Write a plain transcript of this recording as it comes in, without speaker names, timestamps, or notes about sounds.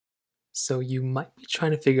So you might be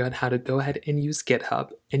trying to figure out how to go ahead and use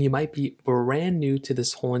GitHub, and you might be brand new to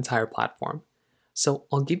this whole entire platform. So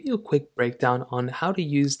I'll give you a quick breakdown on how to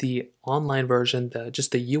use the online version,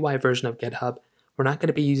 just the UI version of GitHub. We're not going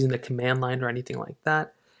to be using the command line or anything like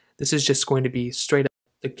that. This is just going to be straight up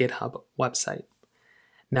the GitHub website.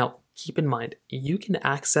 Now, keep in mind, you can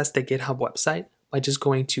access the GitHub website by just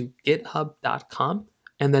going to github.com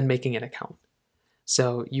and then making an account.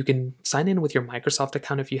 So you can sign in with your Microsoft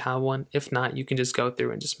account if you have one. If not, you can just go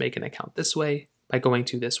through and just make an account this way by going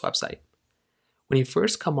to this website. When you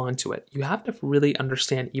first come onto it, you have to really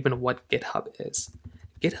understand even what GitHub is.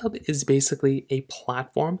 GitHub is basically a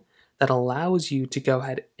platform that allows you to go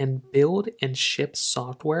ahead and build and ship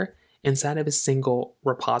software inside of a single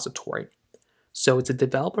repository. So it's a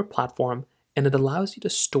developer platform and it allows you to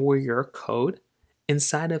store your code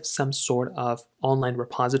inside of some sort of online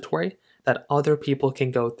repository that other people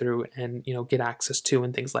can go through and get access to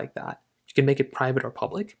and things like that. You can make it private or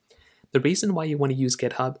public. The reason why you want to use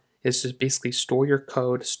GitHub is to basically store your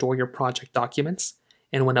code, store your project documents,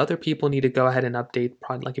 and when other people need to go ahead and update,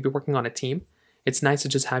 like if you're working on a team, it's nice to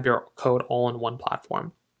just have your code all in one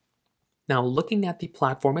platform. Now, looking at the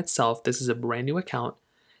platform itself, this is a brand new account.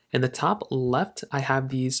 In the top left, I have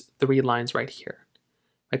these 3 lines right here.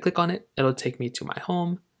 If I click on it, it'll take me to my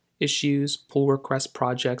home, issues, pull requests,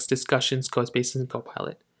 projects, discussions, code spaces, and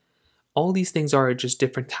Copilot. All these things are just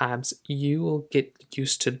different tabs. You will get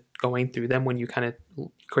used to going through them when you kind of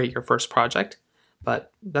create your first project,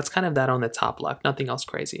 but that's kind of that on the top left, nothing else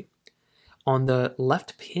crazy. On the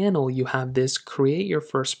left panel, you have this create your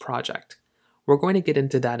first project. We're going to get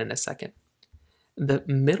into that in a second. The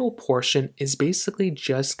middle portion is basically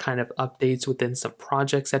just kind of updates within some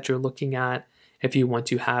projects that you're looking at. If you want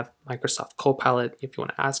to have Microsoft Copilot, if you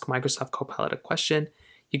want to ask Microsoft Copilot a question,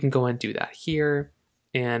 you can go and do that here.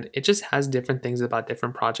 And it just has different things about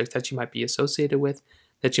different projects that you might be associated with,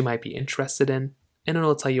 that you might be interested in. And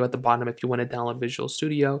it'll tell you at the bottom if you want to download Visual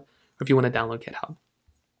Studio or if you want to download GitHub.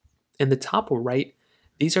 In the top right,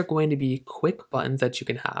 these are going to be quick buttons that you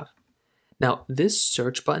can have. Now, this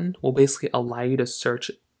search button will basically allow you to search,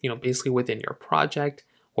 basically within your project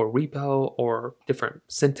or repo or different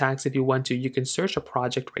syntax. If you want to, you can search a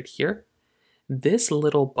project right here. This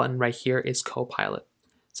little button right here is Copilot.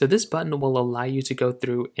 So this button will allow you to go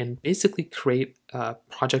through and basically create a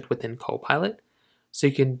project within Copilot. So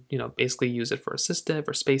you can, basically use it for assistive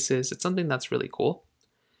or spaces. It's something that's really cool.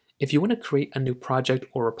 If you want to create a new project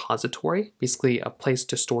or repository, basically a place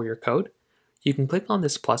to store your code, you can click on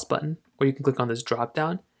this plus button or you can click on this drop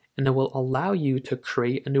down and it will allow you to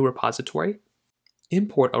create a new repository,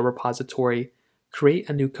 import a repository, create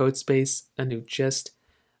a new code space, a new gist,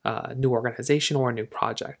 a new organization, or a new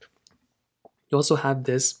project. You also have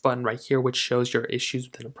this button right here which shows your issues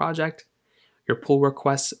within a project, your pull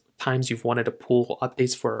requests, times you've wanted to pull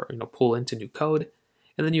updates for, pull into new code,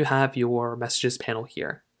 and then you have your messages panel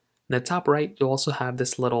here. In the top right, you'll also have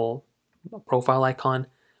this little profile icon,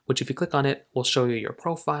 which if you click on it, will show you your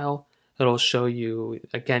profile. It'll show you,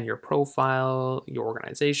 again, your profile, your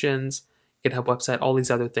organizations, GitHub website, all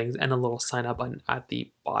these other things, and a little sign up button at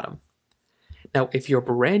the bottom. Now, if you're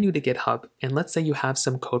brand new to GitHub, and let's say you have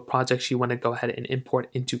some code projects you want to go ahead and import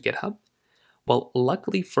into GitHub, well,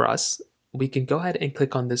 luckily for us, we can go ahead and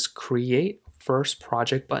click on this Create First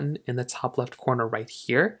Project button in the top left corner right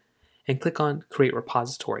here, and click on Create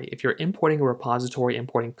Repository. If you're importing a repository,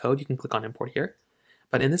 importing code, you can click on Import here.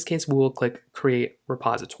 But in this case, we will click Create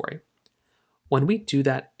Repository. When we do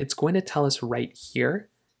that, it's going to tell us right here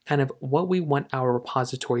kind of what we want our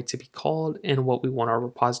repository to be called and what we want our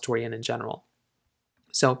repository in general.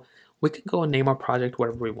 So we can go and name our project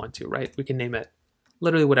whatever we want to, right? We can name it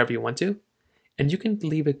literally whatever you want to. And you can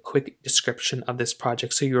leave a quick description of this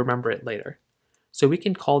project so you remember it later. So we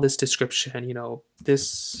can call this description,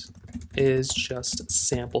 this is just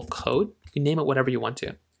sample code. You can name it whatever you want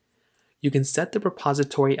to. You can set the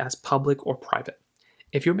repository as public or private.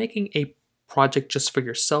 If you're making a project just for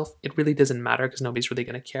yourself, it really doesn't matter because nobody's really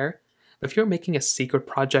going to care. But if you're making a secret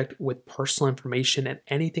project with personal information and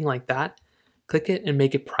anything like that, click it and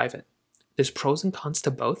make it private. There's pros and cons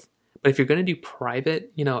to both, but if you're going to do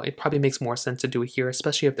private, it probably makes more sense to do it here,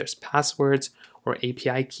 especially if there's passwords or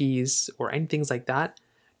API keys or anything like that.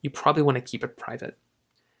 You probably want to keep it private.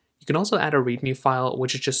 You can also add a README file,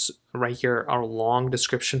 which is just right here, our long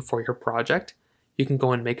description for your project. You can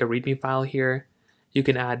go and make a README file here. You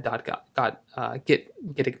can add git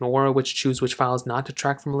ignore, which choose which files not to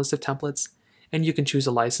track from a list of templates. And you can choose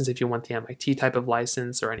a license if you want the MIT type of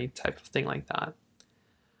license or any type of thing like that.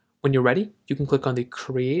 When you're ready, you can click on the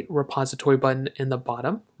Create Repository button in the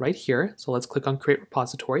bottom right here. So let's click on Create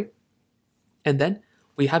Repository. And then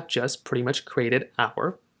we have just pretty much created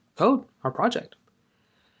our code, our project.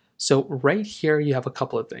 So right here, you have a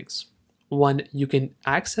couple of things. One, you can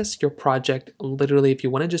access your project literally if you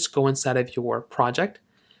want to just go inside of your project,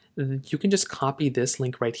 you can just copy this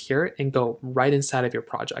link right here and go right inside of your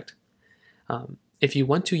project. If you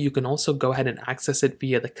want to, you can also go ahead and access it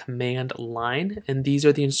via the command line, and these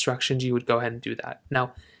are the instructions you would go ahead and do that.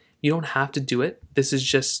 Now, you don't have to do it. This is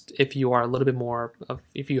just if you are a little bit more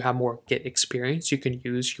if you have more Git experience, you can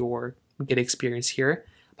use your Git experience here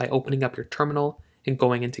by opening up your terminal and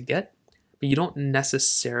going into Git. But you don't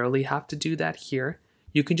necessarily have to do that here.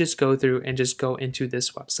 You can just go through and just go into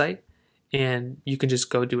this website, and you can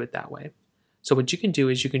just go do it that way. So what you can do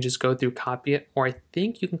is you can just go through, copy it, or I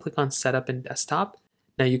think you can click on Setup in Desktop.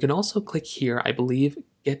 Now you can also click here, I believe,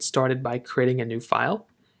 Get Started by creating a new file.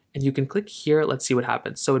 And you can click here, let's see what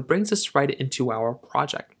happens. So it brings us right into our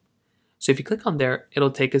project. So if you click on there,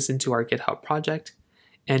 it'll take us into our GitHub project.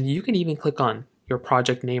 And you can even click on your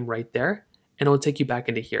project name right there, and it'll take you back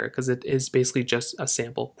into here because it is basically just a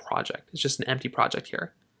sample project. It's just an empty project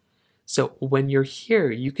here. So when you're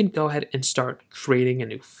here, you can go ahead and start creating a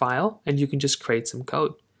new file, and you can just create some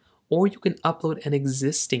code, or you can upload an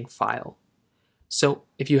existing file. So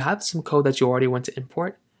if you have some code that you already want to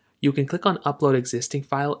import, you can click on Upload Existing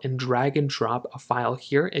File and drag and drop a file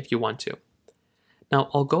here if you want to. Now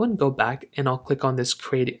I'll go back and I'll click on this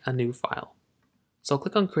Create a New File. So I'll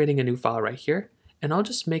click on Creating a New File right here, and I'll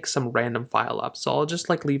just make some random file up. So I'll just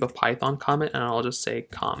leave a Python comment, and I'll just say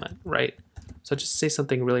comment, right? So just say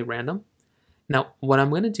something really random. Now, what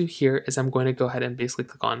I'm going to do here is I'm going to go ahead and basically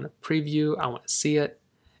click on Preview. I want to see it.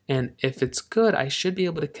 And if it's good, I should be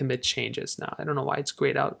able to commit changes. Now, I don't know why it's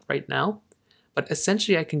grayed out right now, but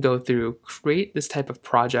essentially I can go through, create this type of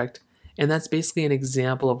project, and that's basically an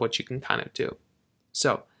example of what you can kind of do.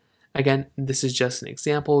 So again, this is just an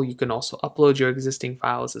example. You can also upload your existing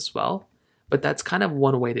files as well, but that's kind of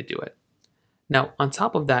one way to do it. Now, on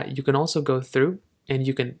top of that, you can also go through and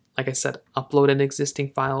you can, like I said, upload an existing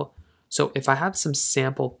file. So if I have some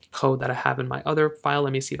sample code that I have in my other file,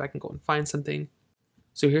 let me see if I can go and find something.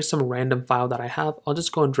 So here's some random file that I have. I'll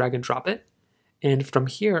just go and drag and drop it. And from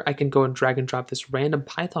here, I can go and drag and drop this random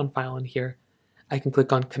Python file in here. I can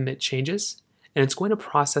click on Commit Changes, and it's going to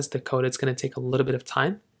process the code. It's going to take a little bit of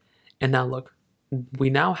time. And now look, we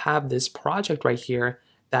now have this project right here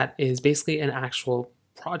that is basically an actual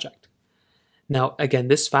project. Now, again,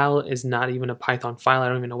 this file is not even a Python file. I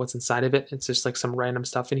don't even know what's inside of it. It's just like some random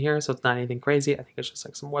stuff in here, so it's not anything crazy. I think it's just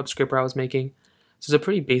like some web scraper I was making. So it's a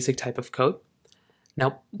pretty basic type of code.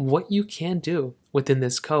 Now, what you can do within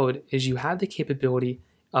this code is you have the capability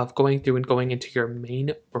of going through and going into your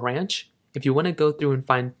main branch. If you want to go through and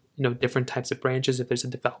find different types of branches, if there's a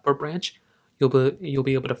developer branch, you'll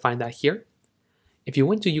be able to find that here. If you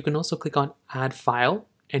want to, you can also click on Add File,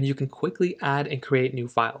 and you can quickly add and create new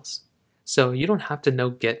files. So you don't have to know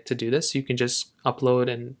Git to do this. You can just upload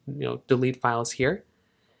and delete files here.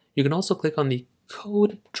 You can also click on the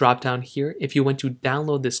code dropdown here if you want to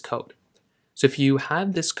download this code. So if you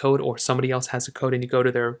have this code or somebody else has a code and you go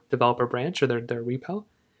to their developer branch or their repo,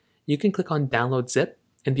 you can click on Download Zip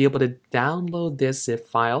and be able to download this zip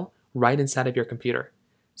file right inside of your computer.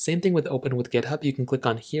 Same thing with Open with GitHub. You can click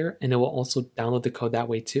on here and it will also download the code that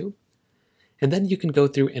way too. And then you can go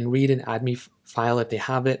through and read an adme file if they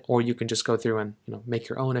have it, or you can just go through and make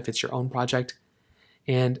your own if it's your own project.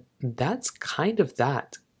 And that's kind of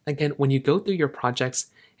that. Again, when you go through your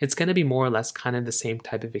projects, it's going to be more or less kind of the same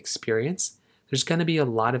type of experience. There's going to be a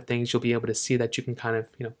lot of things you'll be able to see that you can kind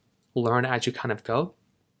of learn as you kind of go.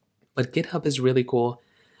 But GitHub is really cool.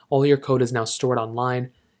 All your code is now stored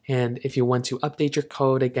online. And if you want to update your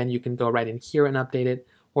code, again, you can go right in here and update it,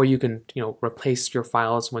 or you can replace your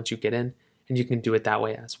files once you get in. And you can do it that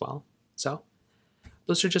way as well. So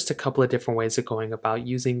those are just a couple of different ways of going about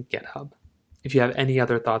using GitHub. If you have any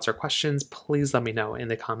other thoughts or questions, please let me know in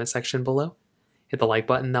the comment section below. Hit the like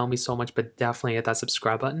button, that'll mean so much, but definitely hit that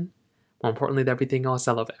subscribe button. More importantly than everything else,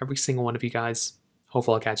 I love every single one of you guys.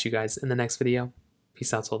 Hopefully I'll catch you guys in the next video.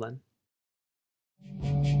 Peace out till then.